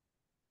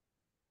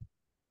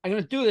I'm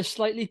going to do this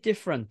slightly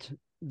different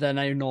than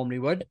I normally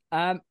would.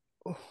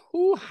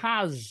 Who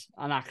has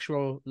an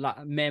actual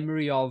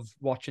memory of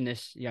watching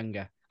this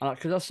younger?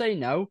 Because I'll say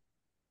no.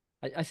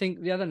 I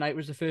think the other night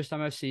was the first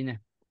time I've seen it.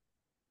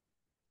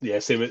 Yeah,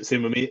 same with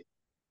me.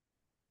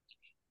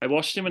 I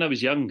watched it when I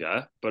was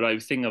younger, but I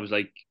think I was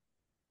like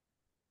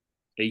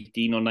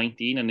 18 or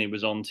 19 and it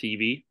was on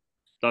TV.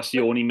 That's the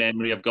When, only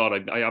memory I've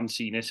got. I haven't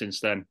seen it since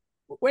then.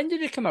 when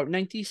did it come out?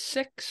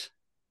 96?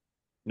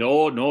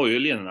 No, no,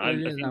 earlier than that. I Earlier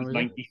think than it that, was was it?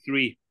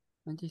 93.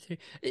 93.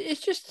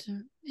 It's just,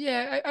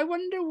 yeah, I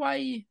wonder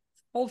why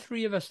all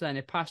three of us then,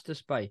 it passed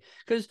us by.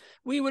 Because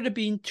we would have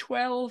been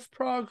 12,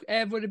 Prague,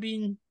 Ev would have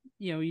been,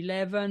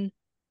 11.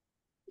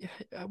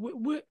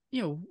 What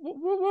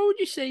would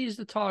you say is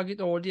the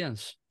target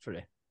audience for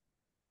it?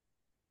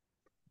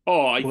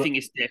 Oh, I Well, think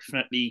it's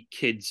definitely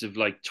kids of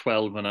like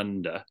 12 and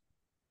under.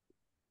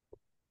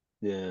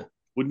 yeah,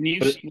 Wouldn't you?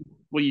 but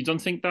Well, you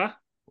don't think that?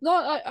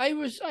 No, I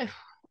was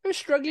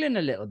struggling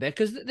a little bit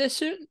because there's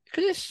certain,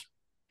 because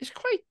it's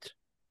quite,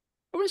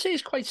 I wouldn't say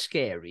it's quite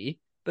scary,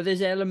 but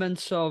there's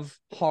elements of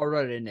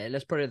horror in it.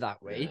 Let's put it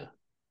that way. yeah,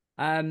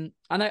 And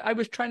I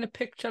was trying to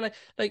picture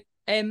like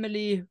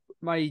Emily,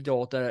 my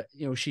daughter,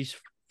 she's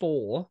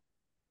 4,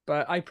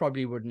 but I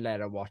probably wouldn't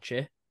let her watch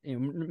it.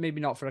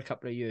 Maybe not for a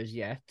couple of years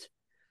yet.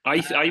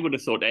 I would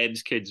have thought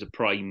Ed's kids are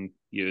prime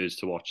years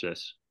to watch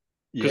this.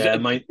 Because yeah.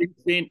 My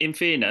in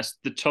fairness,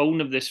 the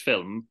tone of this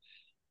film,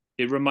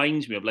 it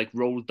reminds me of like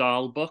Roald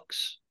Dahl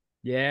books.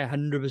 Yeah,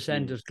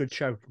 100%. mm, That's a good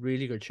shout.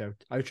 Really good shout.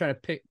 I was trying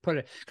to put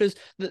it because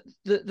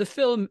the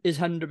film is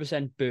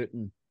 100%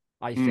 Burton,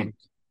 I Mm. think.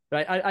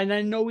 Right.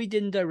 I know he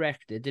didn't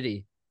direct it, did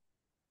he?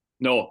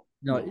 No,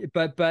 No,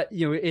 but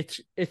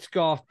it's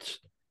got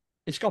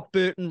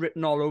Burton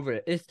written all over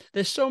it.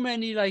 There's so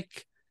many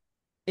like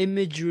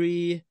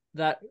imagery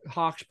that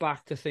harks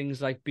back to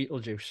things like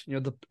Beetlejuice.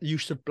 The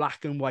use of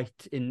black and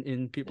white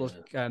in people's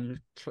yeah.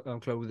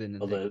 clothing and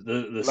Well, things.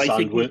 the well,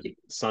 I think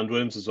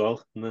sandworms as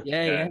well, isn't it?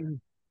 Yeah, yeah, yeah.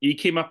 he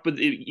came up with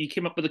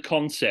the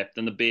concept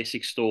and the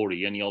basic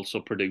story, and he also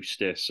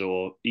produced it.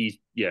 So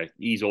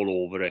he's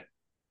all over it.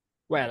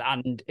 Well,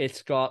 and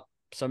it's got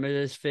some of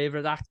his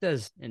favorite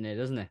actors in it,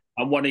 doesn't it?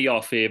 And one of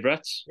your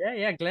favourites, Yeah,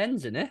 yeah.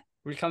 Glenn's in it.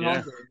 We'll come on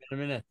yeah, to him in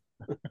a minute.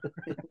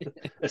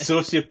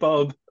 Associate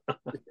Bob.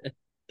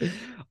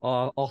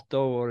 Or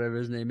Otto, or whatever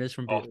his name is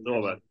from Otto,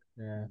 Beetlejuice.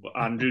 Yeah.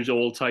 Andrew's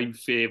all-time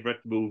favourite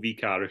movie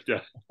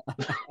character.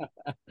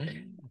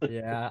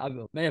 Yeah, I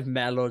may have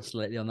mellowed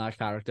slightly on that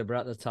character, but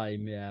at the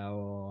time, yeah,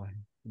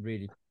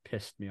 really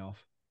pissed me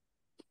off.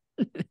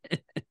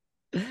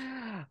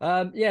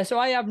 Yeah, so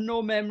I have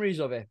no memories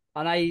of it,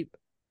 and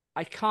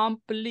I can't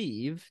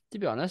believe, to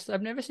be honest,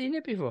 I've never seen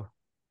it before.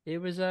 It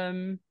was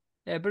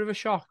yeah, a bit of a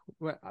shock.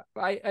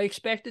 I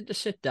expected to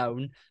sit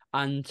down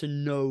and to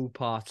know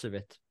parts of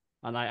it,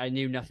 and I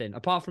knew nothing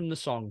apart from the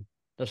song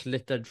that's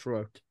littered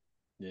throughout.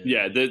 Yeah,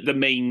 Yeah, the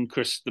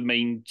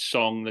main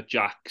song that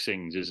Jack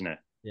sings, isn't it?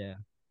 Yeah.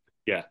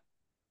 Yeah.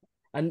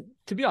 And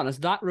to be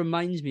honest, that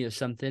reminds me of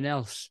something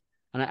else,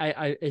 and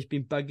it's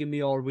been bugging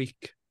me all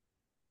week.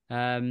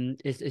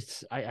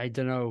 I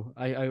don't know.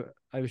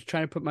 I was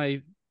trying to put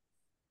my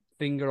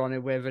finger on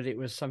it, whether it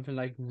was something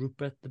like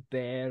Rupert the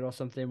Bear or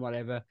something,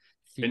 whatever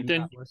theme that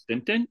Tintin, was.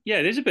 Tintin. Yeah,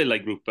 it is a bit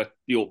like Rupert,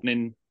 the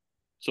opening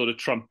sort of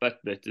trumpet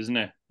bit, isn't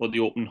it? Or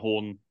the open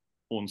horn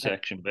I,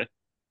 section bit.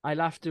 I'll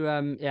have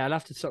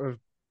to sort of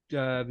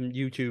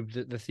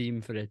YouTube the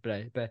theme for it,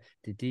 but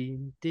Yeah,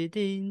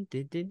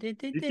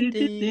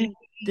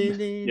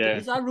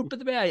 is that Rupert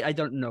the Bear? I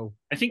don't know,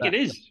 I think it but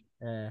is.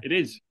 uh, It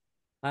is.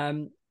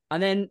 um,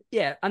 and then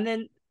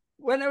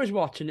when I was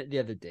watching it the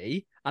other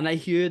day, and I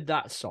heard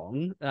that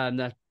song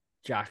that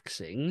Jack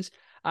sings,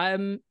 I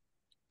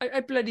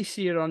bloody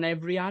see it on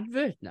every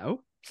advert now.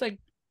 It's like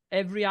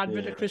every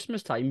advert at yeah.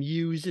 Christmas time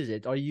uses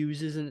it or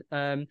uses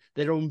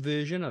their own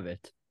version of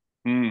it.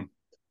 Mm,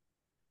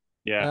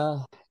 yeah.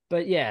 Uh,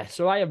 but yeah,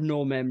 so I have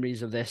no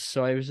memories of this.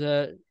 So I was,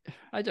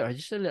 I don't know,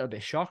 just a little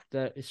bit shocked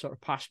that it sort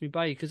of passed me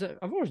by because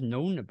I've always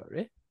known about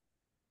it.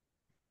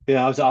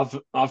 Yeah,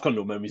 I've got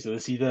no memories of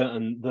this either.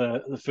 And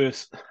the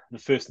first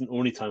and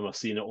only time I've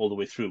seen it all the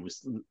way through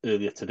was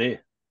earlier today.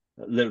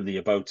 Literally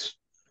about,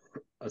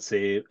 I'd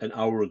say, an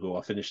hour ago.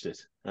 I finished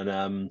it,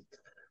 and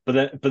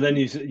but then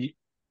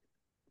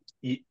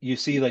you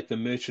see like the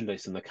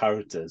merchandise and the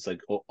characters,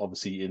 like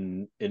obviously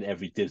in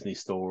every Disney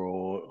store,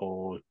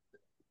 or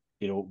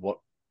what,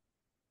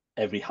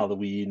 every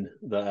Halloween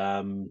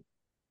that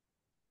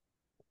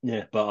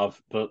yeah. But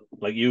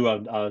like you,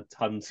 I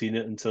hadn't seen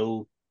it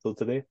until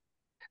today.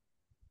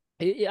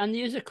 And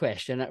here's a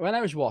question: when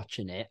I was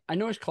watching it, I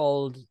know it's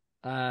called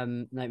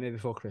Nightmare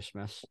Before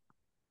Christmas,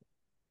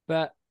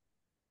 but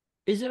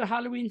is it a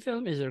Halloween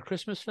film? Is it a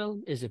Christmas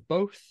film? Is it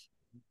both?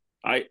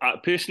 I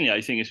personally,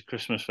 I think it's a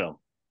Christmas film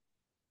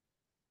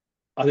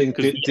I think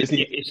because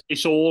Disney.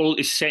 it's all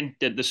is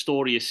centered. The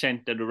story is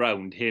centered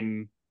around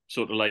him,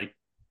 sort of like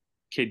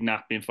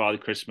kidnapping Father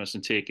Christmas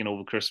and taking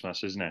over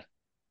Christmas, isn't it?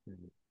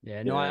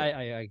 Yeah, no, Yeah,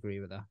 I agree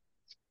with that.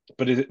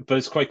 but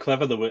it's quite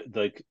clever the way,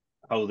 like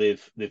how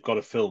they've got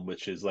a film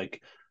which is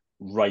like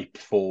ripe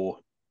for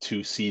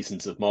 2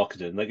 seasons of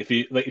marketing. Like if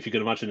you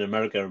can imagine in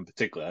America in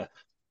particular,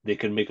 they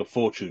can make a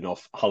fortune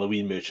off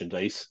Halloween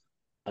merchandise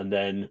and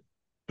then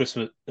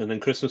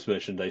Christmas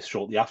merchandise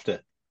shortly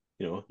after.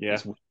 Yeah.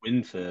 It's a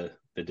win for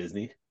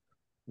Disney.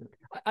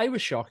 I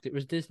was shocked it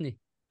was Disney.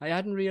 I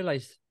hadn't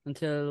realized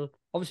until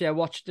obviously I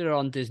watched it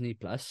on Disney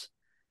Plus,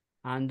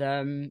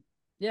 and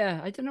yeah,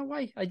 I don't know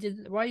why I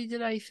did. Why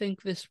did I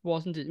think this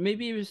wasn't it?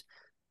 Maybe it was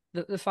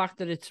the fact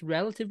that it's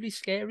relatively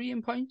scary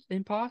in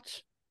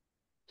parts.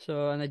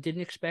 So, and I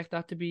didn't expect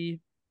that to be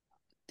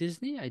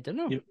Disney. I don't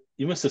know.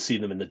 You must have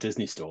seen them in the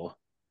Disney store.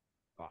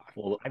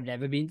 I've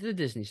never been to the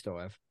Disney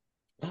store.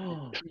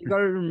 You got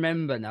to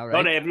remember now,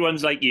 right? Not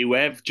everyone's like you,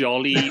 Ev.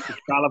 Jolly,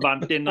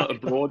 gallivanting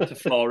abroad to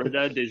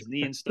Florida,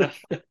 Disney and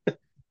stuff.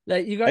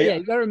 Like you got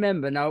to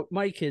remember now.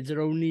 My kids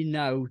are only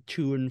now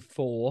 2 and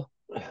 4,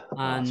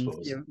 and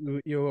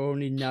you're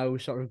only now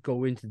sort of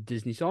going to the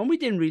Disney store. And we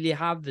didn't really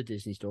have the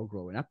Disney store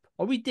growing up,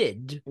 or we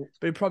did,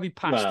 but it probably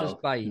passed us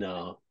by.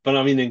 No, but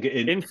I mean,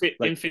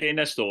 in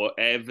fairness, though,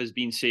 Ev has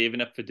been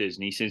saving up for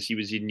Disney since he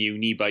was in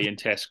uni buying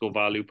Tesco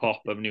Value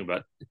Pop, haven't you?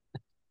 But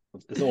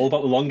it's all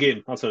about the long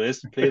game. That's what it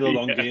is. Play the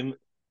long game.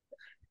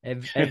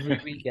 Every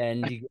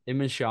weekend,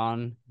 him and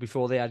Sean,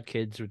 before they had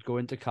kids, would go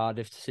into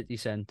Cardiff city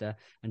centre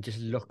and just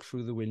look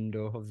through the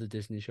window of the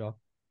Disney shop.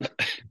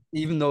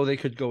 Even though they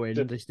could go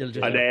in, they still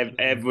just. And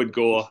Ev would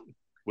go,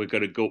 "We're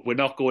gonna go. We're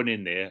not going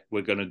in there.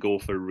 We're gonna go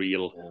for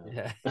real."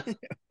 Yeah.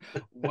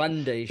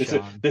 One day,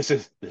 Sean. This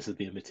is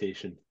the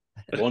imitation.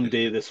 One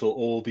day, this will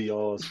all be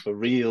ours for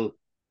real.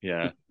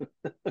 Yeah.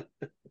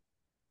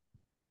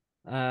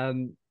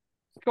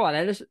 Go on,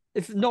 Ellis.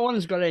 If no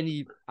one's got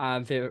any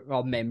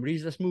favorite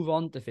memories, let's move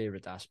on to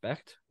favorite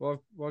aspect. What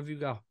have you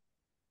got?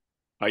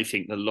 I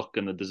think the look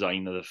and the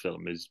design of the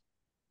film is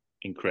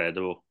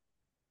incredible.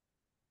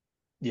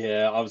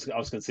 Yeah, I was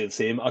going to say the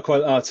same. I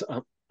quite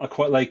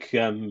like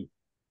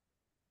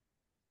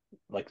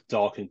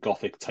dark and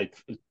gothic type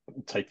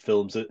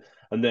films,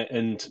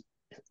 and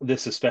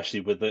this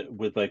especially with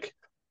like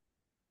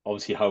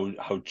obviously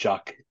how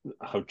Jack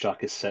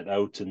is set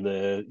out, and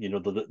the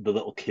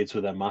little kids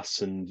with their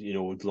masks and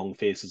with long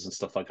faces and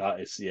stuff like that.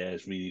 It's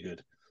really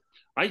good.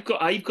 I've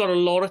got a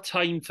lot of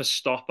time for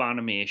stop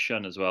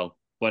animation as well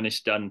when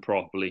it's done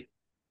properly.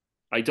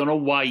 I don't know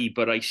why,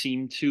 but I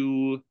seem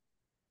to.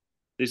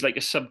 There's like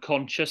a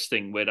subconscious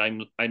thing where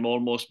I'm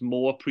almost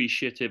more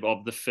appreciative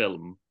of the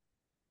film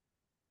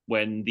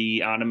when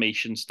the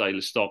animation style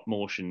is stop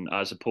motion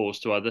as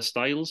opposed to other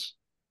styles.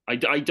 I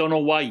don't know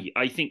why.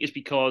 I think it's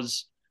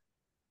because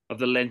of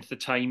the length of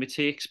time it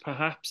takes,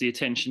 perhaps the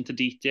attention to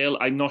detail.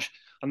 I'm not,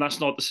 and that's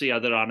not to say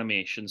other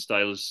animation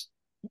styles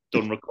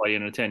don't require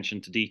an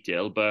attention to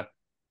detail, but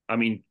I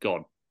mean,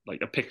 God,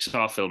 like a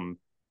Pixar film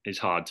is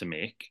hard to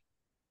make.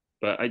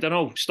 But I don't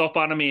know, stop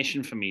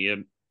animation for me,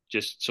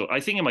 just so I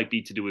think it might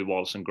be to do with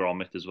Wallace and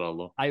Gromit as well,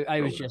 though.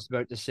 I was just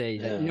about to say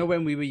that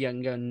when we were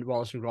younger and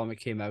Wallace and Gromit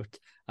came out,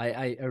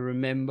 I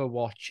remember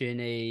watching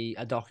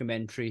a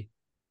documentary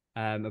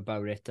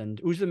about it, and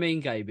who's the main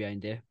guy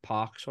behind it?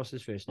 Parks, what's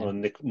his first name? Oh,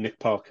 Nick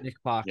Park.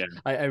 Nick Park. Yeah.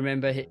 I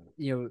remember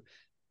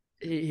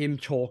him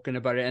talking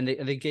about it, and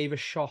they gave a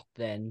shot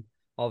then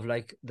of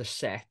like the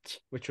set,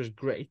 which was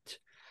great,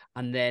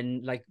 and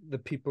then like the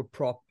people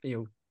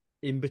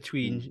in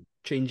between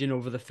changing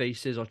over the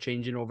faces or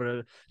changing over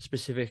a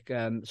specific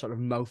sort of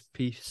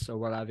mouthpiece or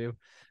what have you.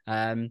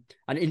 And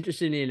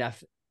interestingly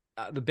enough,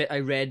 the bit I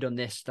read on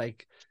this,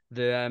 like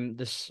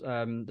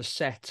the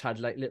set had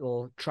like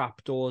little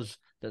trapdoors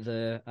that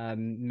the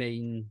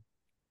main,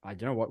 I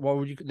don't know what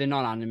would you, they're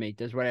not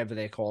animators, whatever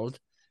they're called,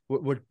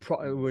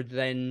 would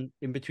then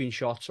in between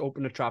shots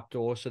open a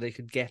trapdoor so they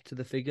could get to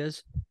the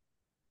figures.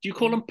 Do you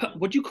call them?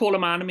 Would you call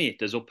them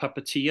animators or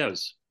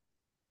puppeteers?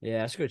 Yeah,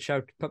 that's a good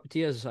shout.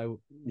 Puppeteers,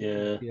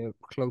 be a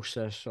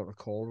closer sort of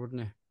call,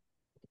 wouldn't it?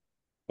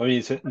 I mean,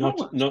 it's not.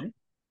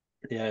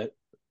 Yeah,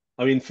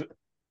 I mean, for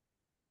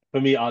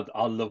me, I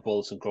love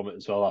Wallace and Gromit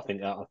as well. I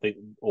think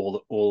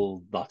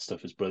all that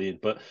stuff is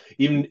brilliant. But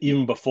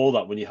even before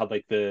that, when you had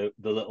like the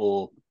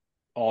little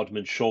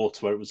Aardman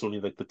shorts where it was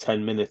only like the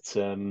 10 minute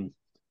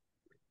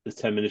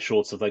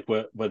shorts of like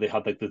where they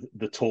had like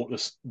the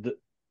tortoise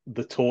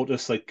the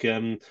tortoise like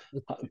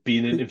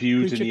being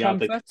interviewed, and he had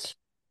like.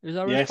 Is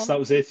that yes, that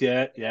was it.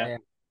 Yeah.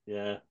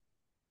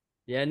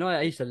 Yeah, no,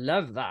 I used to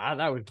love that.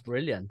 That was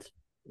brilliant.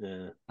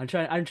 Yeah. I'm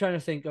trying to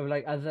think of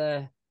like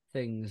other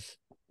things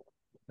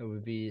that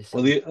would be.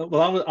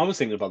 I was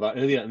thinking about that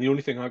earlier, and the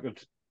only thing I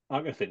could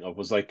think of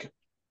was like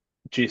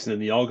Jason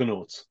and the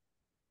Argonauts.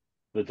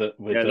 With that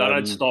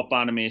had stop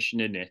animation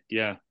in it.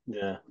 Yeah.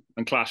 Yeah.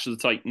 And Clash of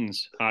the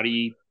Titans.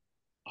 Harry.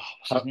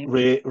 What's his name?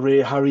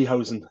 Ray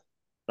Harryhausen.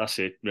 That's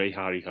it, Ray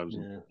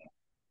Harryhausen. Yeah.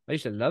 I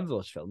used to love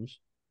those films.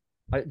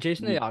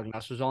 Jason and the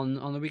Argonauts was on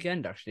the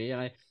weekend actually,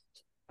 and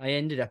I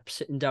ended up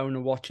sitting down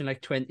and watching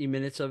like 20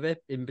 minutes of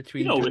it in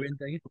between doing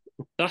things.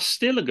 That's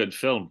still a good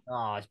film.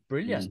 Oh, it's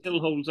brilliant. It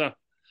still holds up.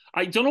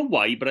 I don't know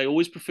why, but I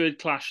always preferred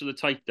Clash of the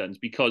Titans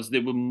because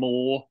there were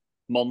more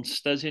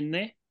monsters in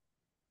there.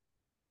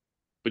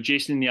 But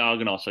Jason and the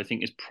Argonauts, I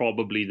think, is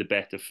probably the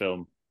better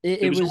film.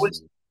 It There was was.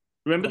 always,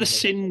 remember the Go on,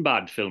 sorry.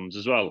 Sinbad films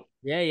as well?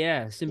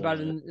 Yeah. Sinbad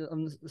Yeah.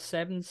 on the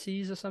Seven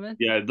Seas or something.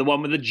 Yeah, the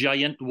one with the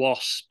giant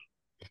wasp.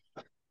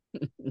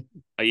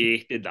 I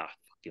hated that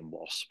fucking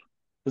wasp.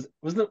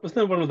 Wasn't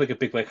there one with like a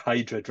big like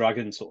Hydra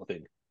dragon sort of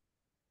thing?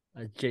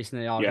 Jason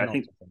the Yeah, I Argonauts,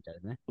 think I think,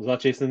 isn't it? Was that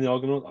Jason and the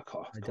Argonaut? I I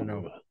can't don't know.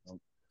 remember.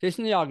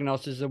 Jason the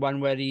Argonauts is the one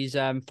where he's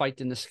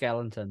fighting the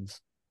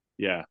skeletons.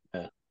 yeah.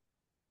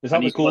 Is that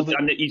And the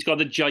golden? he's got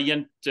the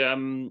giant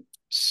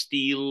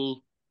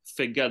steel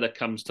figure that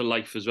comes to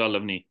life as well,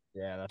 haven't he?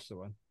 Yeah, that's the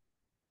one.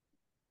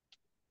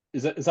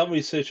 Is that where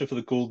you're searching for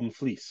the golden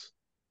fleece?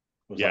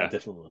 Or was that Yeah. a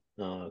different one?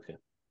 Oh, okay.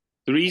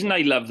 The reason I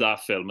love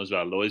that film as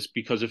well, though, is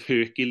because of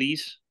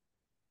Hercules.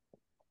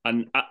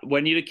 And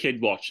when you're a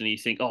kid watching, you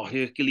think, "Oh,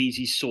 Hercules,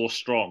 he's so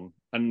strong."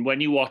 And when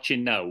you watch it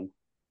now,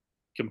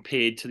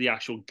 compared to the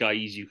actual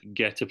guys you can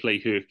get to play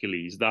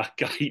Hercules, that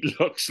guy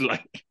looks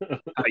like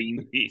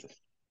tiny.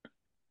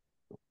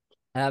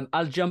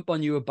 I'll jump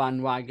on you a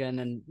bandwagon,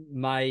 and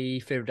my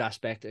favorite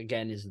aspect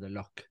again is the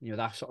look. You know,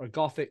 that sort of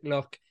gothic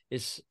look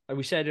is.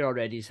 We said it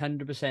already. It's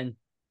 100%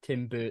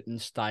 Tim Burton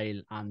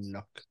style and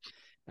look.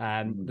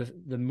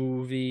 The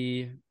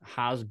movie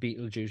has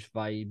Beetlejuice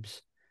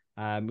vibes.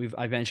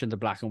 I mentioned the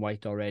black and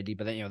white already,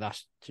 but then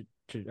that's to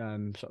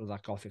sort of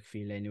that gothic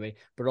feel anyway.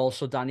 But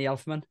also Danny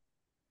Elfman.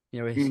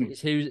 You know,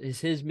 it's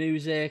his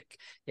music.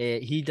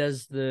 He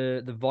does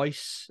the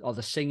voice or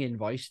the singing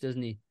voice,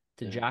 doesn't he,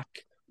 to Jack?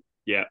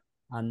 Yeah.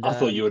 And I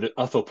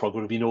thought Prog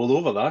would have been all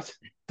over that.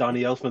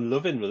 Danny Elfman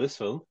loving with this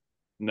film.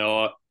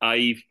 No,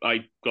 I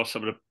got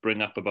something to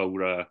bring up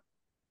about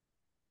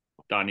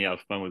Danny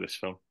Elfman with this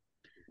film.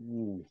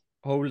 Ooh.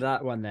 Hold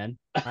that one then.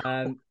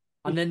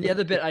 And then the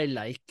other bit I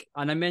like,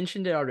 and I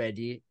mentioned it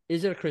already,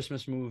 is it a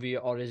Christmas movie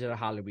or is it a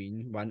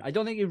Halloween one? I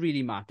don't think it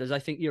really matters. I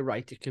think you're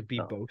right. It could be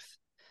both.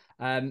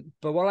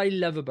 But what I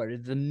love about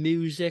it, the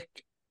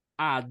music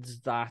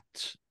adds that,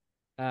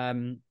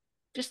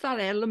 just that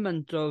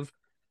element of,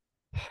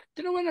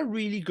 when a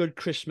really good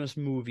Christmas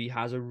movie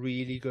has a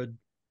really good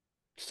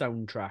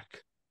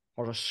soundtrack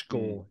or a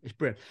score, it's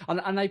brilliant.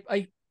 And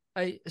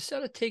I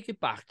sort of take it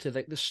back to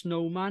like the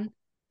Snowman.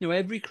 You know,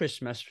 every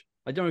Christmas,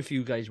 I don't know if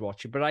you guys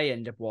watch it, but I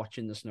end up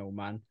watching the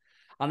Snowman,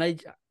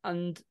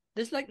 and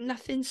there's like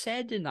nothing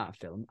said in that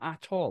film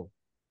at all.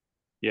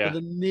 Yeah. But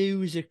the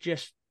music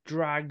just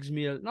drags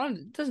me. No,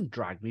 it doesn't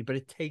drag me, but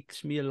it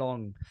takes me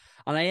along,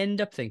 and I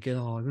end up thinking,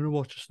 "Oh, I'm gonna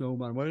watch a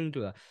Snowman. Why don't I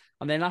do that?"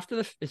 And then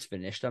after it's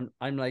finished,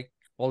 I'm like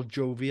all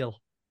jovial.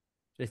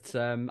 It's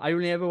I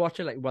only ever watch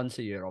it like once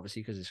a year,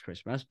 obviously because it's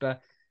Christmas.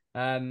 But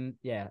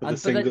yeah,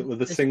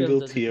 with a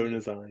single tear in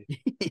his eye.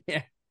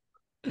 Yeah.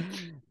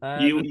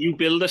 You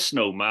build a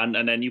snowman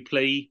and then you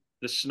play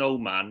the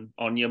snowman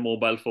on your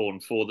mobile phone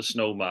for the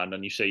snowman,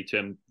 and you say to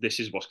him, "This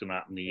is what's going to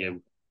happen to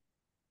you."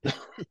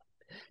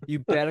 You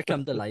better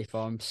come to life,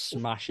 or I'm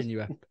smashing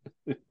you up.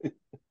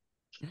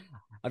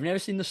 I've never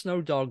seen the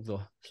Snow Dog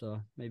though,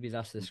 so maybe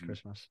that's this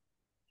Christmas.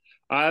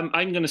 I'm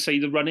going to say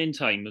the running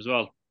time as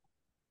well.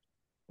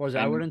 Was it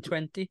hour and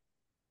 20?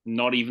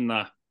 Not even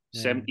that.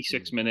 Yeah.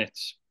 76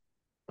 minutes.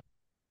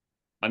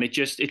 And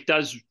it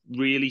does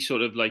really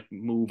sort of like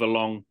move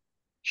along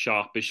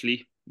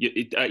sharpishly.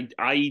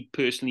 I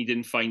personally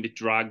didn't find it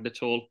dragged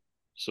at all.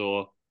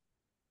 So,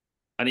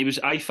 and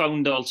I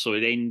found also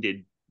it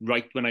ended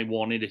right when I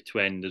wanted it to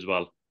end as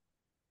well.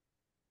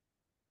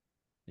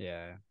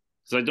 Yeah.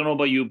 So I don't know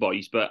about you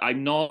boys, but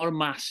I'm not a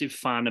massive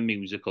fan of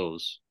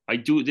musicals.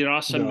 There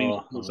are some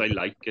musicals I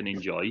like and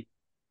enjoy,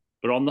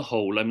 but on the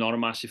whole, I'm not a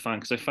massive fan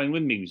because I find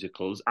with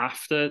musicals,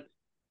 after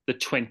the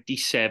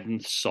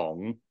 27th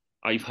song,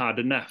 I've had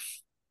enough.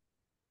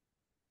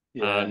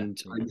 Yeah. And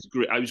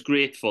I was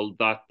grateful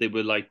that there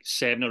were like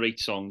 7 or 8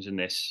 songs in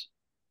this,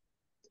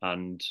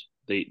 and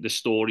the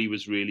story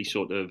was really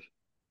sort of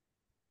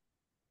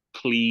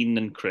clean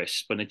and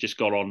crisp, and it just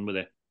got on with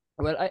it.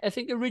 Well, I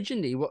think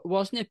originally,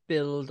 wasn't it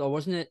billed or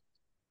wasn't it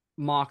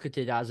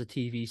marketed as a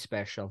TV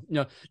special?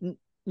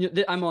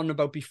 I'm on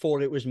about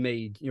before it was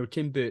made.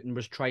 Tim Burton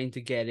was trying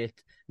to get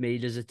it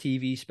made as a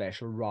TV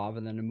special rather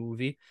than a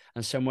movie,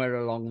 and somewhere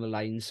along the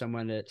line,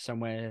 someone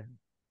somewhere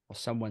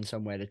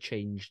had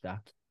changed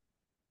that.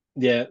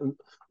 Yeah,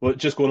 well,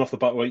 just going off the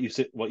back, what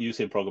you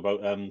say, Prog,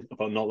 about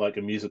not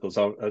liking musicals.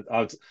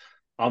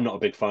 I'm not a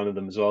big fan of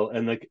them as well,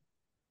 and like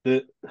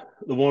the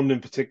one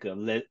in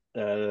particular,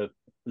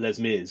 Les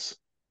Mis,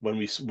 when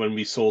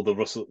we saw the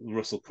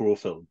Russell Crowe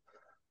film,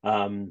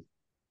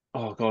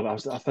 oh god,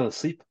 I fell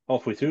asleep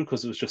halfway through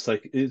because it was just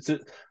like they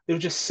were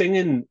just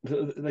singing,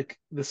 like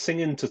the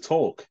singing to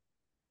talk.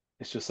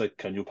 It's just like,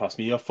 can you pass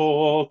me a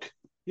fork?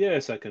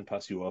 Yes, I can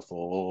pass you a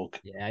fork.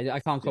 Yeah, I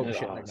can't cope with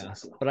shit like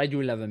that, but I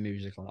do love a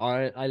musical.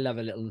 Or I love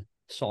a little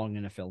song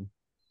in a film.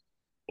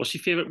 What's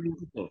your favorite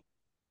musical?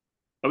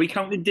 Are we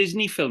counting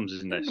Disney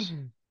films in this?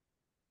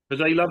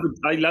 Because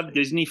I love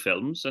Disney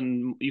films,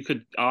 and you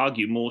could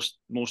argue most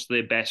of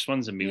their best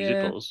ones are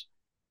musicals.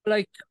 Yeah.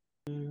 Like,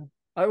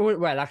 I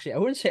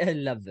wouldn't say I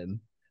love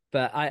them,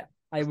 but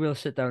I will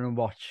sit down and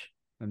watch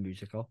a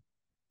musical.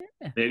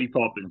 Mary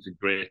Poppins is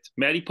great.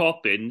 Mary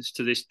Poppins,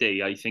 to this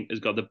day, I think has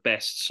got the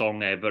best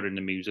song ever in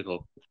the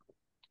musical.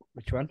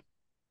 Which one?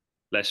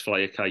 Let's Fly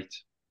a Kite.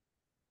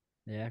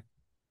 Yeah,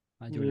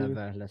 I do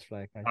love Let's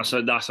Fly a Kite.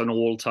 That's an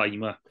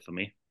all-timer for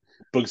me.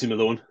 Bugsy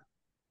Malone.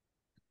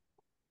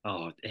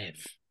 Oh, Ev.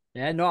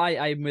 Yeah, no,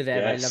 I'm with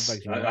Ev. Yes, I love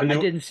Bugsy I Malone. know.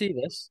 I didn't see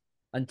this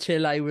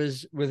until I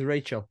was with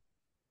Rachel.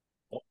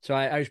 So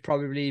I was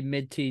probably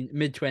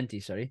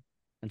mid-20s, sorry,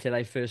 until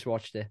I first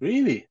watched it.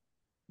 Really?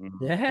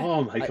 Yeah.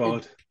 Oh my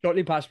God. It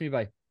totally passed me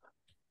by.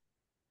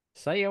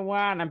 So you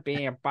wanna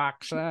be a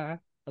boxer?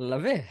 I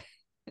love it.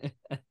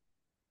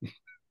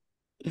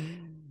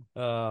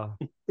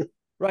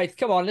 Right,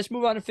 come on, let's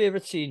move on to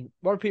favorite scene.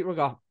 What do people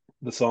got?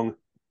 The song.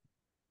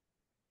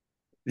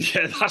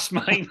 Yeah, that's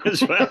mine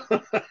as well.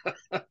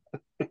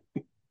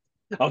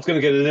 I was going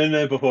to get it in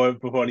there before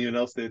anyone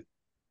else did.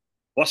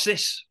 What's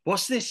this?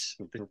 What's this?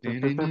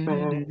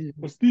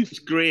 What's this? It's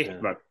great,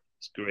 Yeah. man.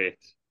 It's great.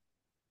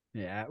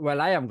 Yeah,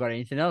 well, I haven't got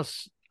anything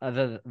else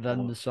other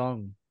than the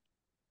song.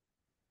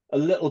 A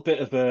little bit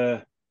of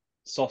a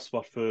soft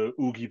spot for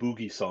Oogie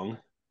Boogie song.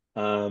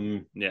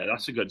 Yeah,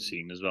 that's a good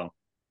scene as well.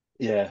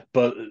 Yeah,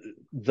 but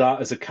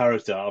that as a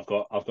character, I've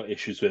got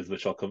issues with,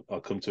 which I'll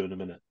come to in a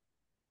minute.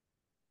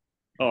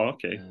 Oh,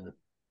 okay.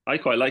 I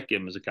quite like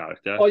him as a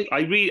character. Oh,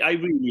 I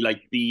really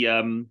like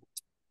the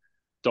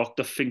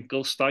Dr.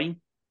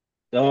 Finkelstein.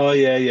 Oh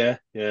yeah.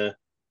 As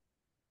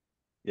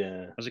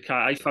a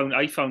character,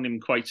 I found him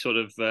quite sort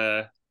of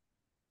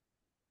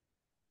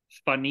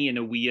funny in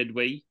a weird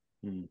way.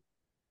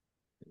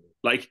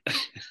 Like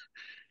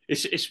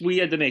it's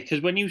weird, isn't it?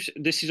 Because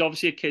this is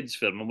obviously a kids'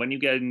 film, and when you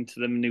get into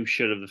the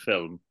minutiae of the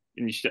film,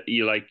 and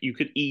you're like, you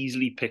could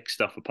easily pick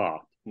stuff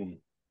apart.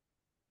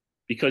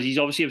 Because he's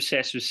obviously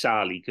obsessed with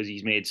Sally because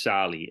he's made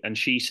Sally, and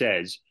she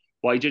says,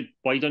 why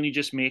don't you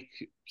just make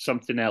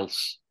something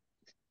else?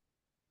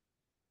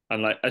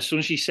 And like as soon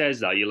as she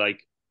says that, you're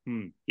like,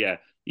 yeah,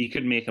 he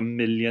could make a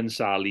million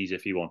Sallys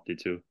if he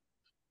wanted to.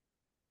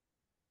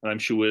 And I'm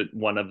sure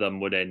one of them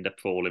would end up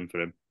falling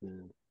for him.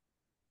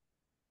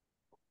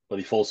 Well,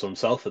 he falls for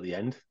himself at the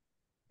end.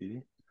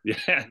 Did he?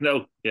 Yeah,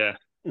 no, yeah.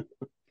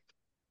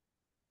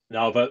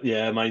 No, but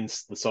yeah,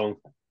 mine's the song.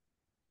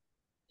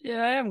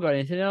 Yeah, I haven't got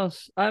anything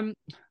else. I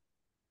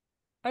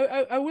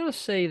will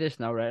say this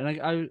now, right?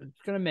 And I was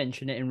going to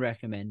mention it in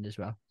recommend as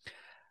well.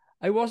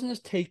 I wasn't as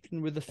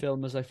taken with the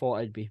film as I thought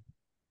I'd be.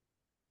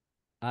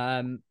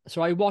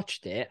 So I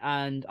watched it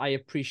and I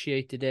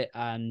appreciated it,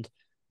 and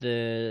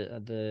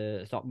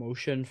the stop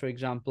motion, for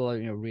example,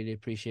 really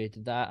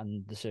appreciated that,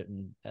 and the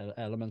certain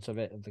elements of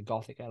it, the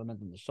gothic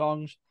element and the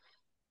songs.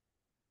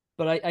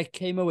 But I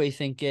came away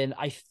thinking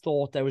I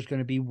thought I was going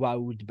to be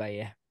wowed by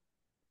it,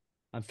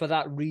 and for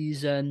that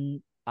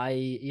reason,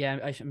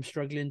 I'm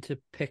struggling to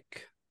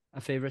pick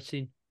a favorite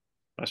scene.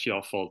 That's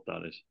your fault,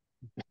 that is.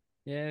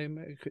 Yeah,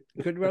 it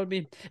could well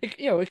be.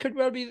 It could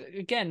well be.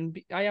 Again,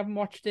 I haven't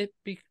watched it.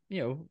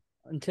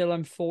 Until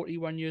I'm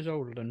 41 years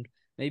old, and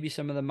maybe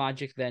some of the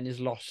magic then is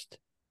lost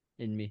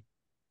in me.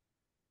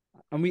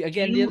 And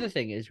the other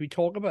thing is, we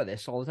talk about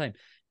this all the time.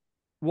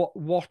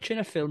 Watching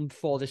a film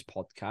for this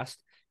podcast,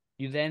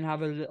 you then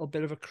have a little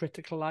bit of a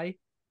critical eye.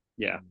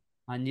 Yeah,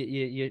 and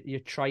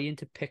you're trying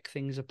to pick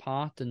things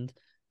apart, and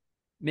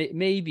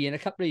maybe in a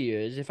couple of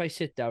years, if I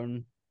sit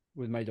down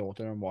with my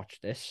daughter and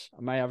watch this,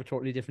 I might have a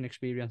totally different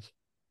experience.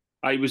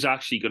 I was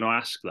actually going to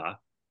ask that.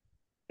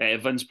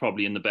 Evan's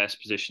probably in the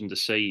best position to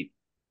say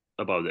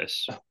about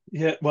this.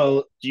 Yeah,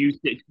 well, do you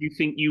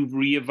think you've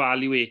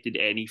reevaluated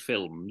any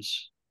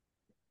films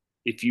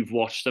if you've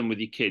watched them with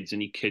your kids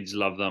and your kids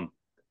love them?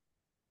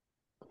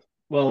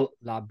 Well,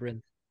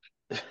 Labyrinth.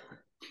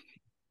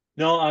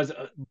 No,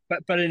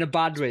 but in a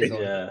bad way though.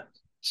 Yeah,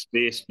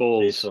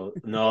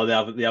 Spaceballs. No,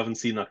 they haven't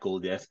seen that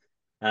gold yet.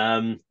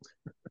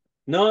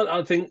 No,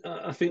 I think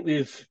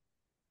they've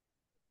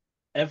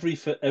every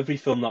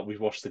film that we've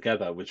watched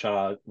together, which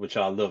I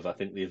love, I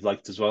think they've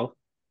liked as well.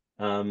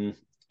 I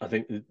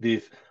think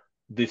they've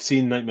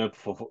seen Nightmare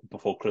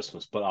Before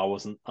Christmas, but I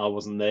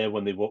wasn't there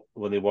when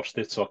they watched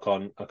it, so I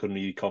couldn't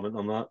really comment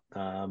on that.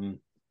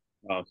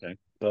 Okay,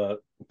 but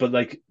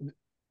like,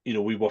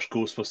 we watched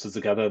Ghostbusters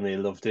together and they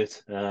loved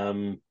it.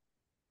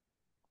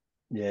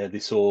 Yeah, they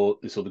saw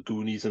the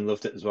Goonies and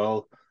loved it as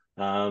well.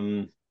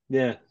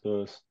 Yeah,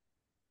 so.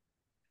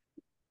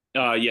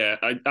 Yeah.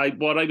 I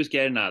what I was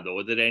getting at though,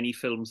 are there any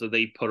films that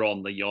they put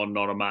on that you're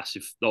not a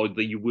massive, or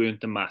that you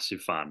weren't a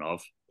massive fan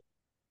of,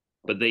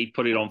 but they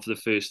put it on for the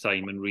first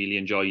time and really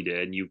enjoyed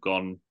it, and you've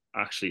gone,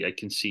 actually, I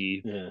can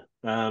see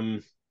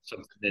something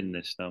in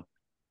this now.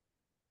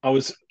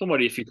 Don't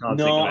worry if you can't.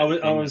 No,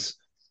 I was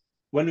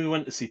when we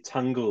went to see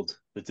Tangled,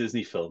 the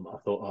Disney film. I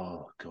thought,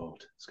 oh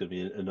god, it's going to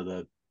be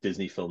another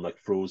Disney film like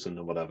Frozen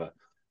or whatever.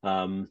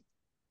 But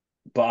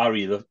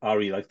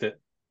Ari liked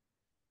it.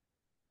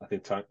 I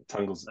think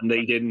Tangled's, and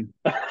they didn't.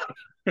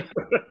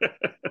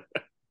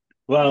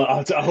 Well,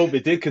 I hope they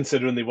did,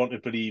 considering they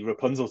wanted pretty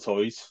Rapunzel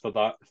toys for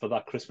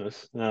that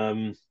Christmas.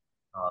 Okay.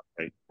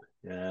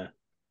 Yeah.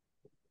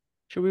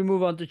 Should we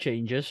move on to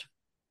changes?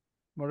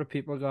 What do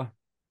people got?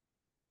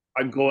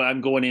 I'm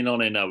going in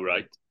on it now,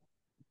 right?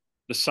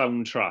 The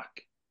soundtrack,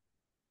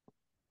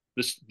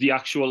 the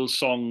actual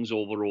songs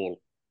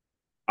overall.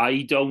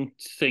 I don't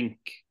think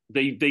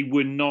they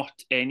were not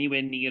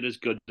anywhere near as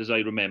good as I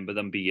remember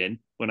them being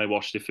when I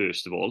watched it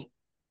first of all.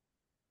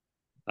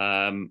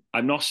 I'm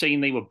not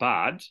saying they were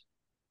bad.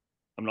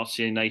 I'm not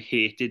saying I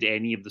hated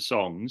any of the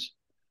songs,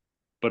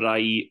 but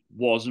I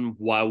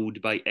wasn't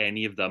wowed by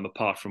any of them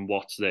apart from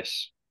What's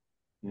This?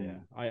 Yeah,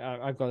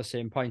 I've got the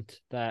same point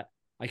that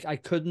I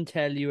couldn't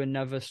tell you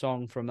another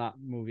song from that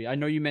movie. I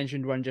know you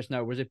mentioned one just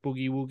now. Was it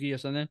Boogie Woogie or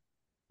something?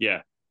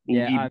 Yeah.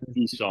 Yeah, Oogie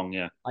Boogie song,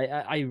 yeah.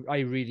 I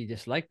really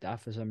disliked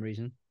that for some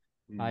reason.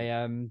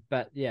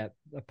 But yeah,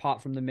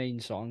 apart from the main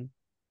song,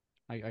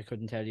 I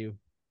couldn't tell you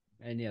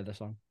any other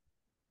song.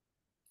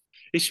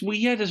 It's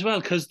weird as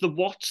well because the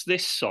What's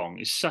This song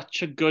is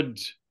such a good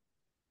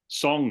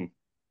song,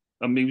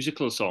 a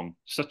musical song,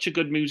 such a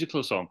good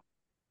musical song.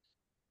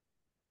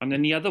 And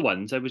then the other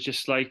ones, I was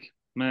just like,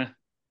 meh,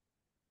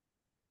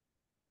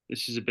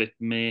 this is a bit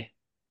meh.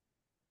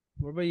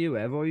 What about you,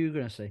 Ev? What are you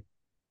gonna say?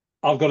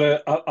 I've got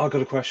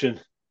a question.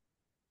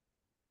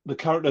 The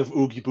character of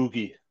Oogie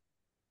Boogie,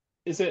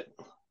 is it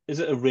is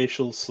it a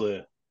racial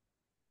slur?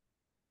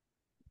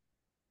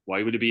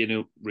 Why would it be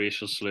a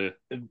racial slur?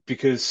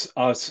 Because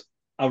as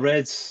I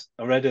read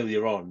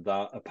earlier on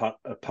that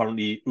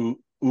apparently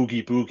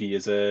Oogie Boogie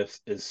is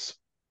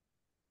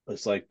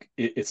like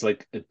it's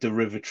like a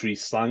derivatory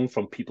slang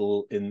from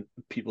people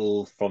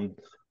from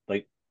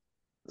like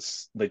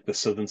like the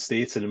southern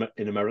states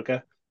in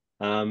America.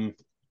 Um,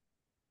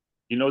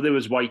 You know, there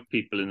was white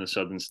people in the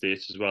southern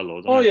states as well,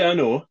 though, don't oh there? yeah, I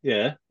know.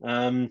 Yeah.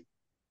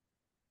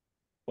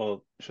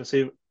 Well, should I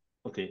say?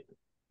 Okay,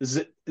 is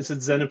it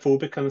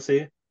xenophobic? Can I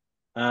say?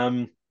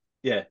 Um,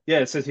 yeah.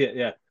 It says here.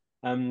 Yeah.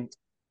 Um,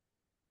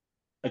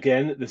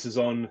 again, this is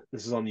on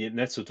the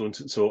internet, so don't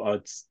so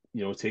I'd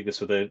take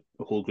this with a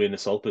whole grain of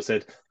salt. But it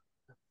said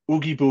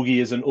Oogie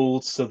Boogie is an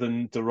old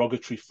Southern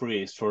derogatory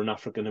phrase for an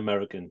African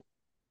American.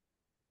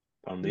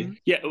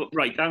 Apparently, Yeah,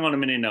 right. Hang on a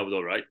minute now,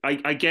 though, right?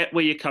 I get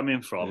where you're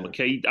coming from. yeah.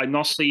 Okay, I'm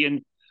not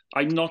saying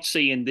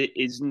there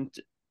isn't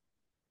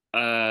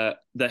that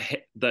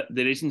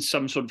there isn't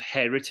some sort of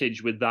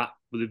heritage with that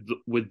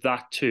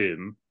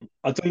term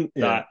I don't.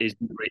 Yeah, that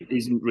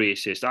isn't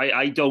racist.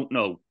 I don't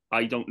know.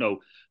 I don't know,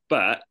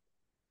 but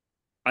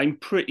I'm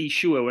pretty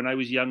sure when I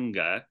was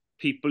younger,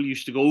 people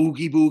used to go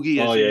oogie boogie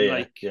oh as yeah, in yeah,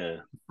 like yeah, yeah.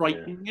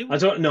 frighten you. I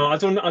don't know. I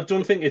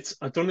don't think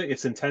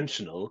it's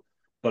intentional,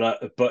 but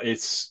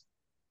it's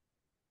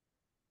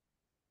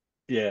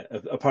yeah.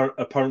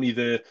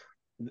 Apparently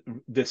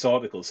this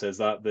article says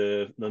that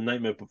the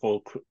Nightmare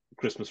Before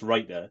Christmas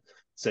writer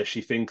says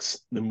she thinks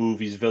the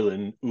movie's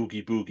villain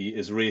Oogie Boogie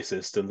is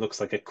racist and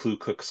looks like a Ku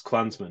Klux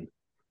Klansman.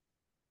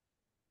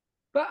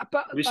 But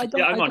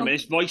Hang on a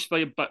minute. It's voiced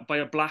by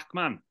a black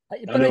man. I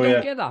I know, don't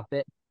yeah. get that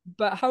bit.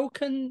 But how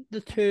can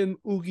the term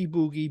Oogie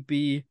Boogie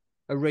be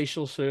a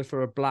racial slur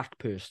for a black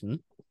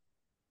person,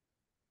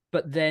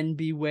 but then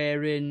be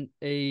wearing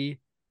a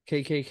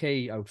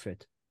KKK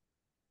outfit?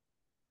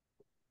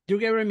 Do you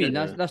get what I mean?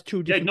 Yeah, That's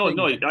two Yeah, different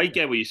things. no, I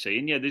get what you're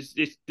saying. Yeah, there's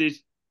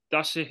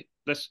that's it.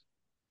 That's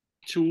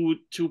two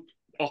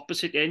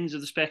opposite ends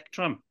of the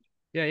spectrum.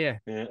 Yeah.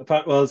 yeah.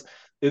 Well,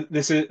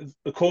 this is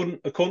according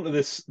to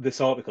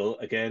this article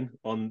again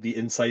on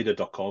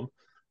theinsider.com.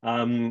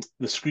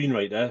 The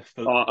screenwriter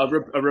for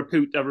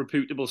A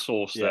reputable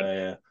source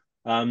then.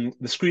 yeah.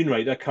 The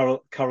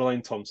screenwriter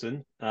Caroline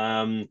Thompson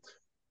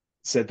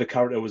said the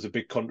character was a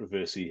big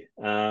controversy.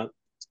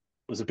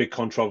 Was a big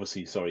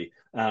controversy. Sorry.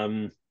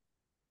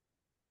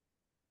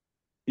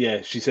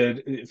 Yeah, she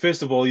said,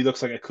 first of all, he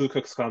looks like a Ku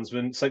Klux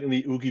Klansman.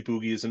 Secondly, Oogie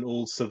Boogie is an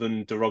old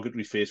Southern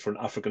derogatory phrase for an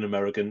African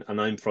American,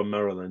 and I'm from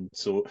Maryland,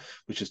 so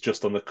which is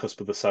just on the cusp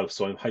of the South,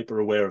 so I'm hyper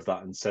aware of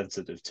that and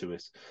sensitive to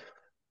it.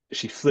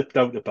 She flipped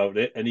out about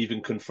it and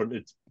even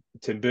confronted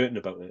Tim Burton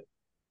about it,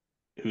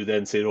 who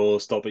then said, "Oh,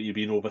 stop it, you're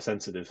being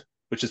oversensitive,"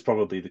 which is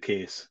probably the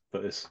case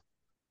for this.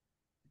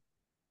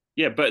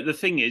 Yeah, but the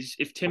thing is,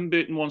 if Tim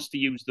Burton wants to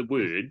use the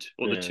word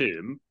or the Yeah,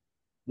 term,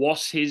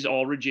 what's his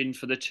origin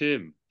for the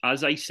term?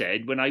 As I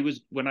said, when I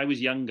was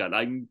younger,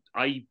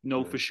 I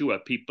know yeah. for sure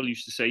people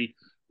used to say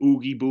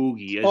oogie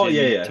boogie as Oh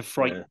yeah, in yeah, to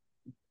frighten.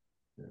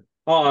 yeah.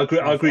 Oh, I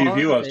agree with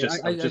you. Okay, I was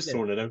I just get it.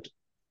 throwing it out.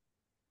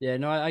 Yeah,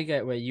 no, I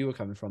get where you were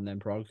coming from then,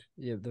 Prog.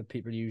 Yeah, the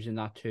people using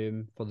that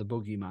term for the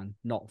boogeyman,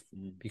 not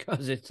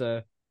because it's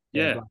a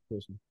Yeah. black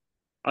person.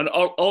 And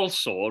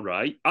also,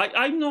 right,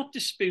 I'm not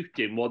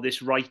disputing what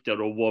this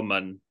writer or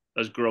woman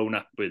has grown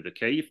up with,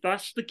 okay? If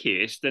that's the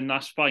case, then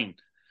that's fine.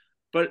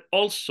 But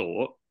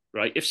also,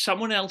 right, if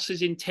someone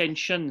else's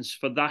intentions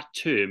for that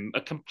term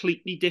are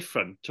completely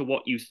different to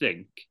what you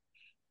think,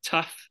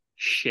 tough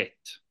shit.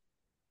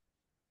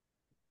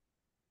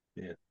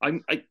 Yeah,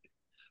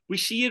 We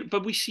see it,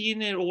 but we see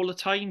it all the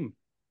time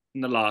in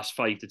the last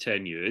 5 to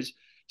 10 years.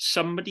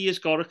 Somebody has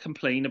got to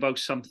complain about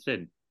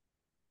something.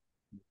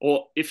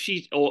 Or if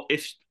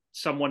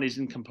someone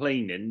isn't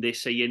complaining, they're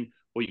saying,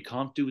 well, you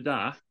can't do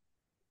that.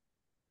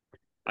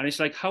 And it's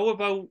like, how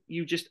about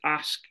you just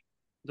ask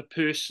the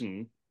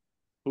person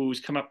who's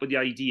come up with the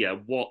idea,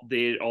 what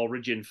their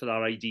origin for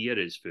that idea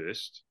is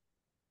first.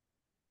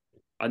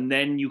 And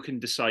then you can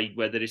decide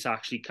whether it's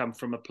actually come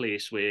from a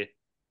place where,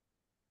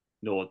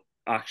 no,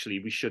 actually,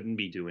 we shouldn't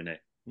be doing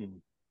it.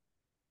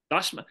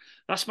 That's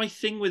my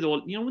thing with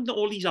all, when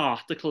all these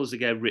articles that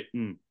get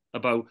written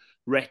about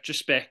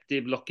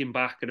retrospective, looking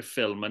back at a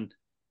film and,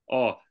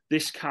 oh,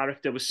 this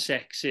character was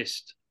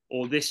sexist,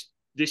 or this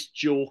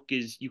joke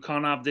is, you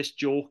can't have this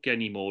joke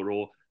anymore,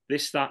 or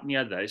this, that, and the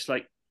other. It's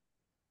like,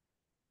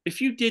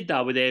 if you did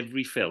that with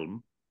every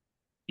film,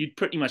 you'd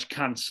pretty much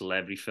cancel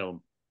every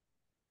film.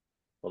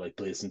 Well, like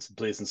Blazing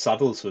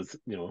Saddles with,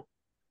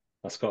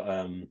 that's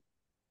got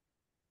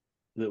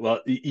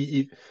well,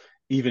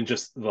 even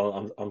just,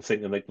 well, I'm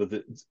thinking like with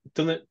it,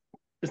 isn't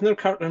there a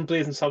character in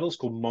Blazing Saddles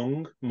called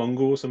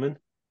Mungo or something?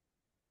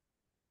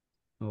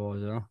 Oh, I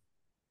don't know.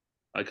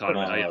 I can't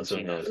remember. I haven't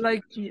seen it.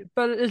 Like,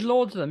 but there's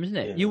loads of them, isn't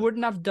it? Yeah. You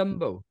wouldn't have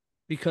Dumbo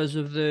because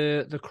of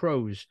the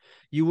crows.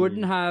 You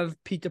wouldn't have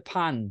Peter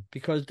Pan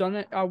because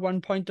at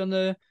one point don't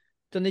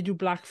they do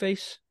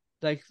blackface?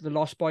 Like the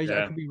Lost Boys.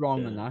 I could be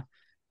wrong on that.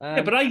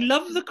 Yeah, but I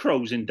love the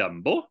crows in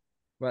Dumbo.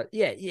 Well,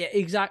 yeah,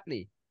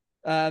 exactly.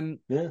 Crows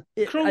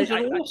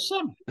are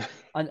awesome.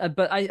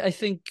 But I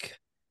think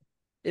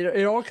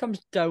it all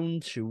comes down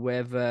to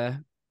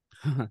whether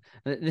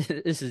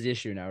this is the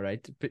issue now,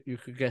 right? You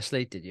could get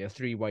slated. You have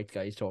 3 white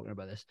guys talking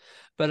about this,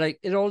 but like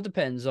it all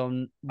depends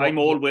on. I'm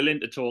all willing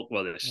to talk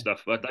about this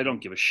stuff, but I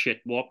don't give a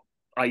shit what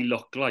I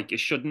look like.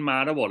 It shouldn't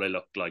matter what I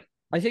look like.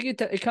 I think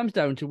it comes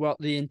down to what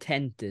the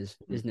intent is,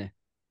 isn't it?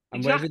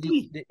 And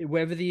exactly.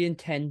 whether the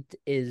intent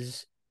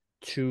is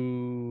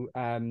to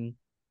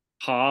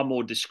harm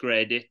or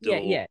discredit.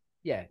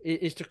 Yeah,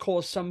 is to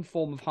cause some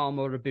form of harm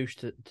or abuse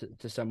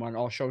to someone,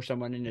 or show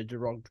someone in a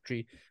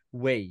derogatory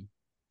way.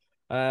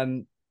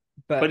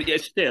 But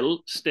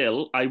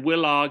still, I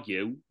will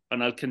argue,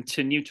 and I'll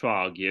continue to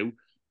argue,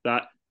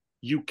 that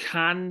you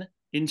can,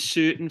 in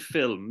certain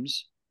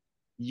films,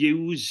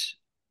 use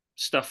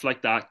stuff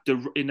like that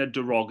in a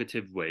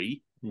derogative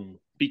way,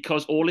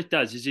 because all it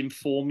does is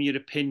inform your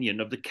opinion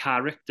of the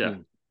character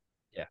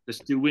that's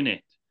doing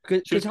it.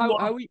 Because so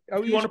how you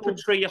want to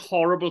portray a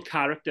horrible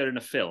character in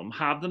a film,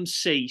 have them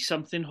say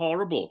something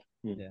horrible.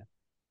 Yeah.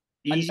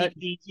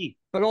 Easy.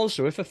 But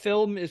also, if a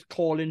film is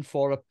calling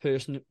for a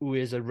person who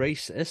is a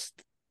racist,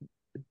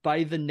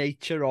 by the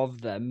nature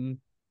of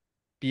them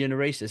being a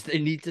racist, they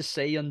need to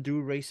say and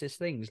do racist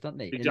things, don't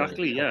they?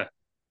 Exactly, yeah.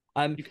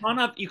 You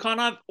can't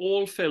have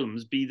all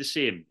films be the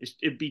same.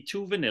 It'd be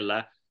too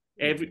vanilla.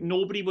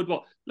 Nobody would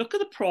want. Look at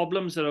the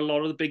problems that a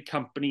lot of the big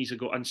companies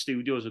and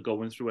studios are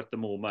going through at the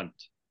moment.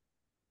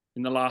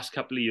 In the last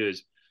couple of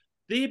years,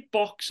 their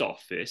box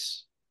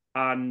office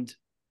and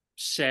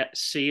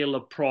sale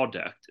of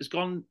product has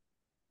gone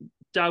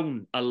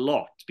down a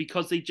lot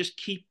because they just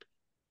keep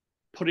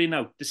putting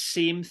out the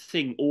same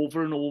thing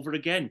over and over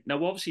again.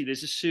 Now, obviously,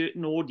 there's a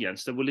certain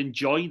audience that will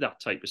enjoy that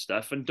type of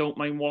stuff and don't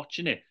mind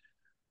watching it.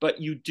 But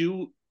you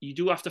do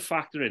have to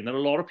factor in that a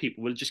lot of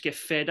people will just get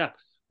fed up.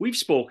 We've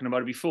spoken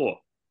about it before.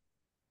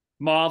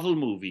 Marvel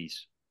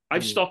movies.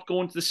 I've stopped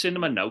going to the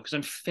cinema now because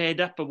I'm fed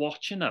up of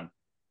watching them.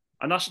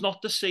 And that's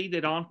not to say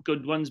there aren't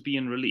good ones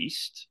being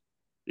released.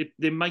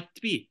 There might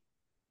be.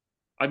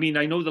 I mean,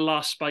 I know the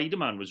last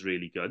Spider-Man was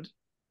really good,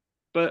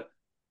 but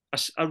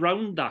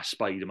around that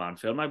Spider-Man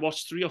film, I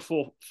watched 3 or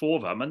 4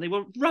 of them, and they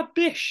were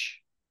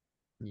rubbish.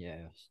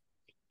 Yeah,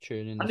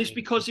 and it's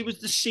because it was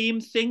the same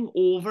thing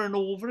over and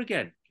over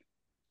again.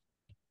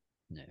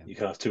 Yeah. You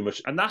can't have too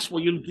much, and that's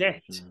what you'll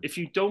get if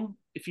you don't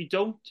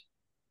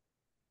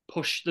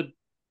push the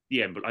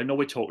envelope. I know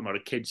we're talking about a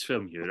kids'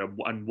 film here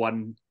and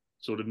one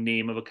sort of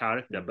name of a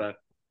character, but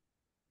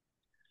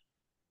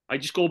I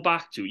just go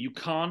back to, you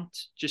can't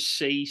just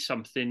say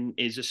something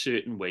is a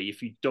certain way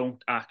if you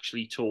don't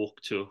actually talk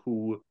to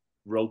who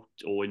wrote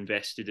or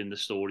invested in the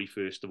story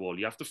first of all.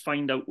 You have to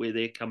find out where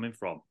they're coming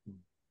from.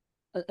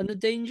 And the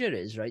danger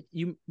is, right,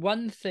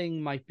 one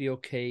thing might be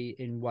okay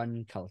in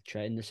one culture,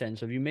 in the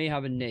sense of you may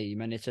have a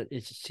name and it's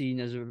seen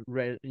as a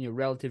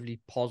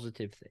relatively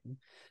positive thing,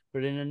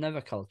 but in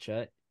another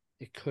culture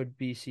it could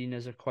be seen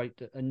as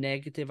quite a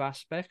negative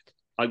aspect.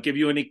 I'll give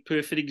you a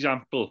perfect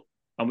example,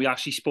 and we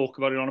actually spoke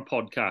about it on a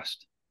podcast.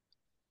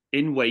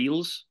 In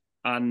Wales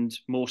and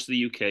most of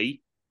the UK,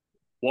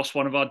 what's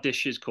one of our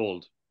dishes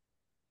called?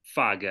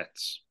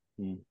 Faggots.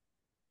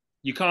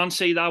 You can't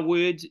say that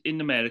word in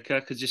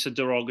America because it's a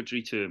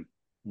derogatory term.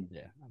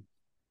 Yeah.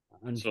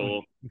 And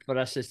so for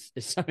us, it's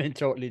something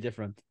totally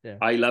different. Yeah.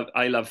 I love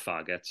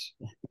faggots.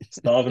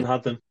 Starvin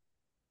had them.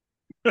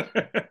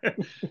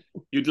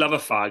 You'd love a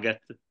faggot,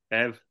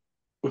 Ev.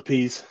 With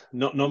peas.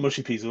 Not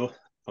mushy peas though.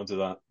 Can't do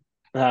that.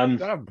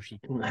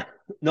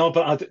 No,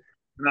 but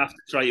we're gonna have to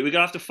try it. We're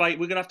gonna have to fight.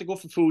 We're gonna have to go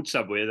for food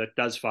somewhere that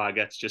does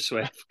faggots just so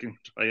I can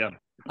try them.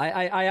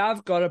 I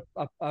have got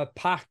a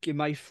pack in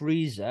my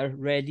freezer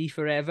ready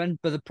for Evan,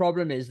 but the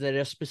problem is they're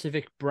a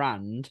specific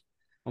brand,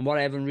 and what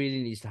Evan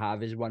really needs to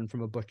have is one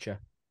from a butcher.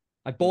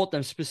 I bought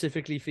them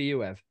specifically for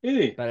you, Ev.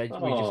 Really? But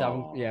we just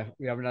haven't. Yeah,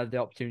 we haven't had the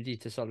opportunity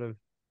to sort of.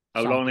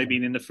 How long have they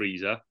been in the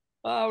freezer?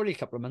 Only a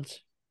couple of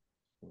months.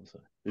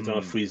 There's not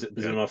a freezer.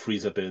 There's not a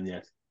freezer burn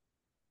yet.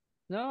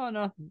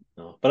 No.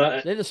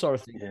 But They're the sort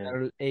of thing.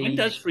 yeah. When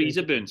does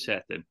freezer burn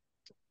set in?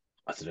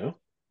 I don't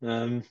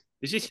know.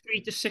 Is it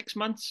 3 to 6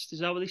 months? Is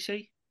that what they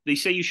say? They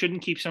say you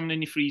shouldn't keep something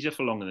in your freezer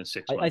for longer than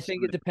 6 months. I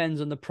think it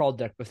depends on the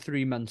product, but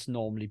 3 months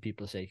normally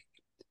people say.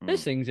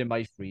 There's things in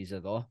my freezer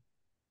though.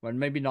 Well,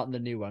 maybe not in the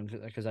new one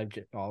because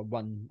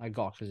one I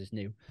got because it's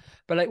new,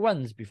 but like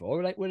ones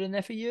before, like we're in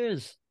there for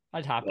years.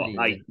 I'd happily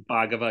eat it.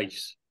 Bag of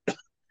ice.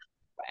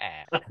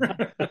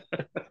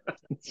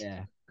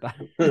 Yeah.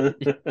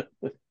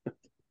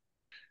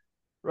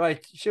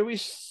 Right. Shall we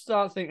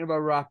start thinking about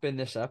wrapping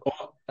this up?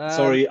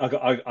 Sorry, I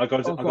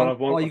got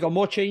one. You got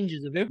more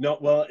changes, have you? No,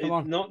 well,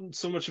 not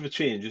so much of a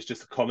change. It's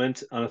just a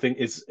comment, and I think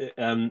it's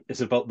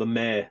about the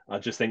mayor. I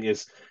just think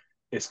it's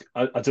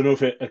I don't know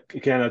if I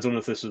don't know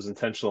if this was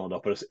intentional or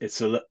not, but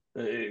it's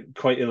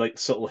quite a like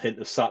subtle hint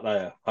of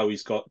satire how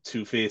he's got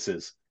two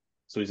faces.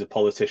 So he's a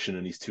politician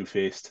and he's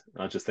two-faced.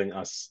 I just think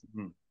that's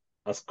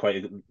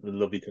quite a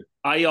lovely thing.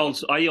 I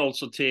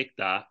also take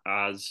that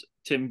as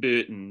Tim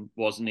Burton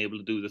wasn't able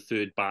to do the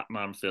third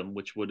Batman film,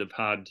 which would have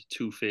had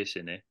Two-Face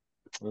in it.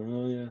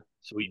 Oh yeah.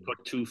 So he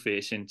put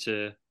Two-Face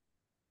into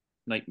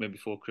Nightmare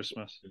Before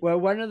Christmas. Well,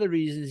 one of the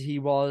reasons he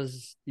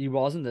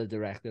wasn't a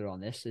director on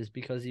this is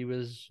because he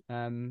was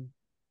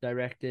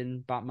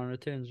directing Batman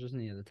Returns,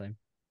 wasn't he, at the time?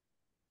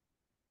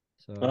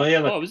 So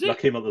that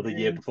came out the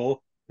year before.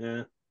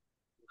 Yeah.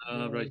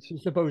 Right.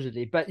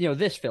 Supposedly, but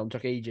this film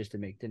took ages to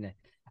make, didn't it?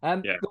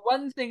 The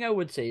one thing I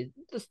would say,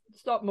 the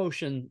stop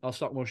motion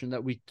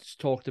that we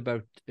talked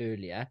about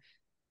earlier,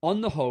 on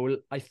the whole,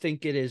 I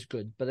think it is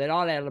good, but there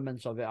are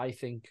elements of it I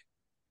think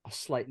are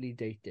slightly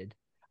dated,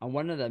 and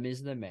one of them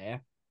is the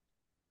mayor,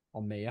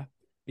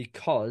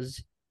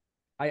 because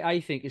I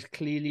think it's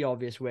clearly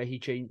obvious where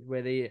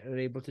they are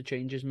able to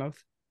change his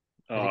mouth.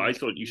 I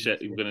thought you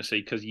were going to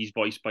say because he's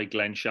voiced by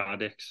Glenn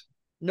Shadix.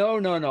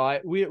 No.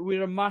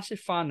 We're a massive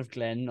fan of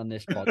Glenn on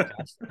this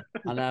podcast,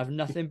 and I have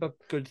nothing but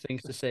good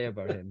things to say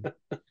about him.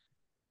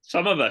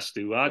 Some of us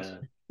do, lad.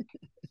 Yeah.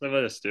 Some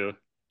of us do.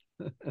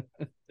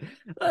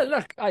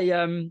 Look,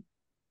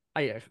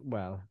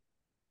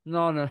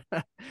 no.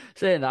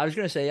 Saying that, I was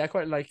going to say I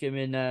quite like him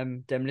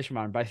in Demolition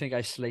Man, but I think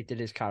I slated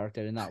his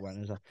character in that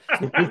one as well.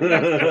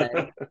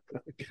 The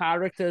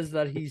characters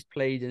that he's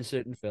played in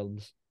certain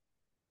films,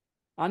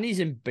 and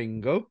he's in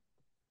Bingo.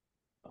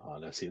 Oh,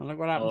 let's see. Look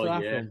what happened to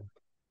that film.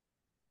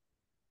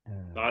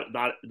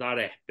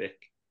 That epic.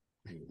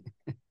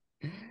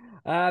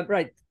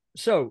 Right.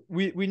 So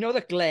we know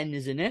that Glenn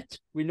is in it.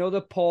 We know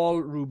that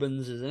Paul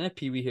Rubens is in it.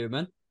 Pee Wee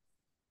Herman,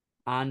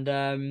 and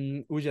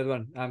who's the other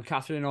one?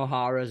 Catherine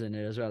O'Hara's in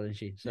it as well, isn't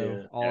she?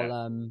 So I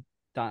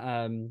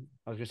was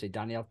gonna say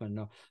Danny Elfman.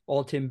 No,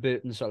 all Tim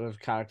Burton sort of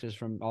characters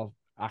of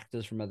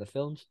actors from other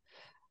films.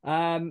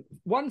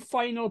 One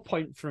final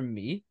point from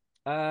me.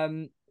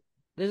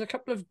 There's a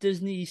couple of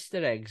Disney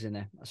Easter eggs in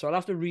it, so I'll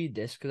have to read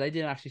this because I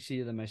didn't actually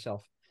see them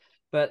myself.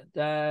 But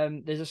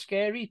there's a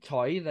scary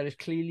toy that is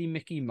clearly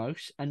Mickey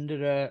Mouse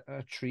under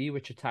a tree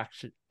which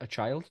attacks a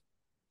child.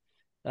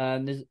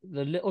 There's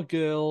the little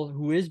girl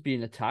who is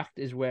being attacked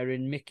is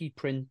wearing Mickey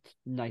print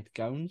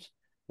nightgowns,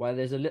 while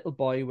there's a little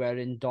boy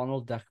wearing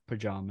Donald Duck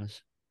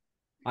pajamas.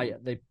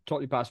 They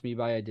totally passed me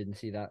by. I didn't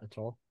see that at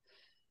all.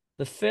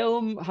 The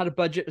film had a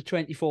budget of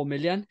 24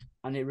 million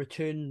and it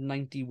returned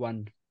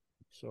 91.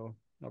 So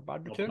not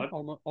bad return,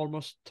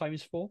 almost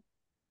times 4.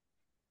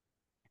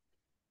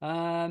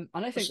 And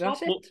I think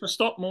that's it. For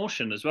stop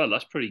motion as well,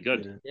 that's pretty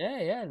good.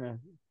 Yeah. No.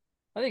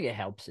 I think it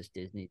helps as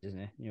Disney,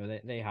 doesn't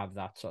it? They have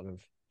that sort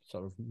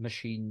of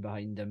machine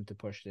behind them to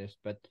push this.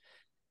 But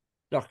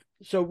look,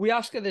 so we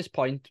ask at this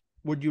point,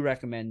 would you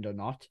recommend or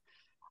not?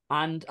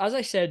 And as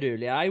I said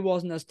earlier, I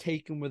wasn't as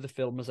taken with the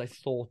film as I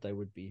thought I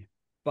would be,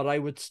 but I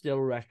would still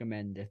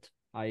recommend it.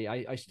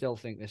 I still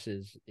think this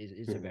is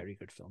a very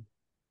good film.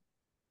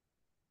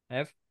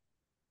 Ev?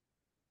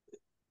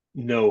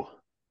 No.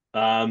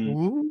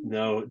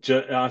 No.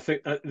 I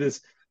think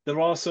there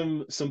are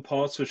some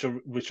parts which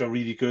are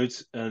really good,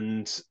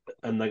 and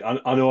like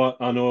I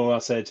know I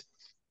said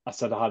I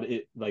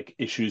had like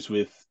issues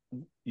with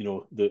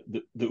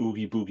the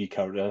Oogie Boogie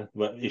character.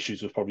 Well,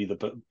 issues was probably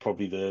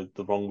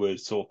the wrong word.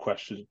 Sort of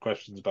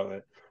questions about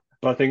it,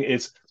 but I think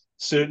it's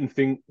certain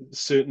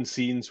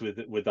scenes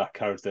with that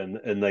character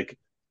and like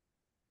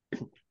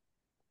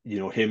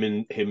him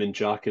and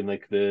Jack and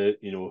like the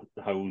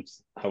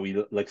how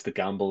he likes to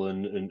gamble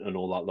and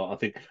all that lot. I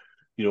think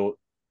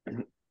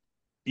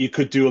you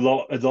could do a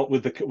lot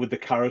with the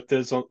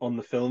characters on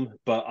the film,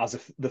 but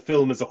as the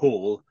film as a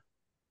whole,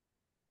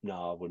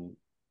 no, I wouldn't.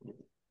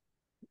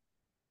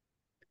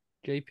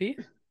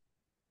 JP,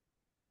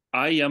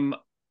 I am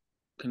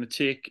going to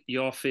take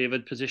your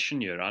favoured position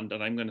here, and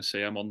I'm going to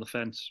say I'm on the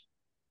fence.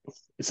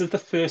 Is it the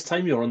first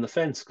time you're on the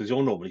fence? Because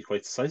you're normally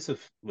quite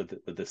decisive with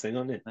this thing,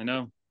 aren't you? I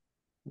know.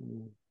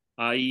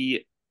 I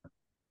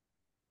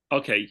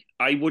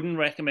wouldn't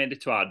recommend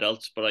it to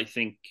adults, but I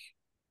think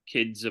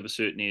kids of a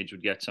certain age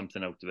would get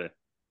something out of it.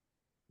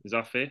 Is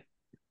that fair?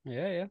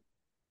 Yeah.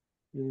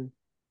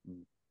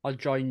 I'll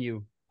join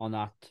you on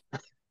that.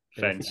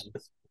 fence.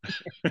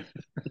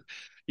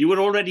 You were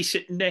already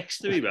sitting next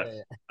to me, but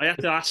I had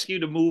to ask you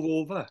to move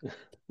over.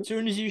 As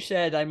soon as you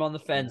said I'm on the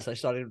fence, I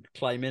started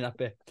climbing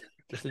up it.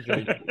 Just to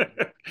join.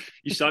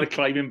 You started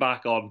climbing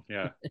back on,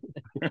 yeah.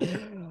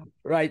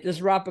 Right, let's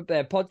wrap up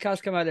there.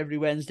 Podcasts come out every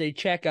Wednesday.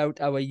 Check out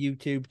our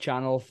YouTube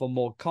channel for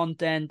more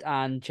content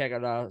and check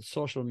out our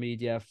social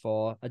media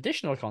for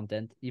additional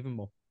content, even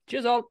more.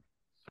 Cheers all.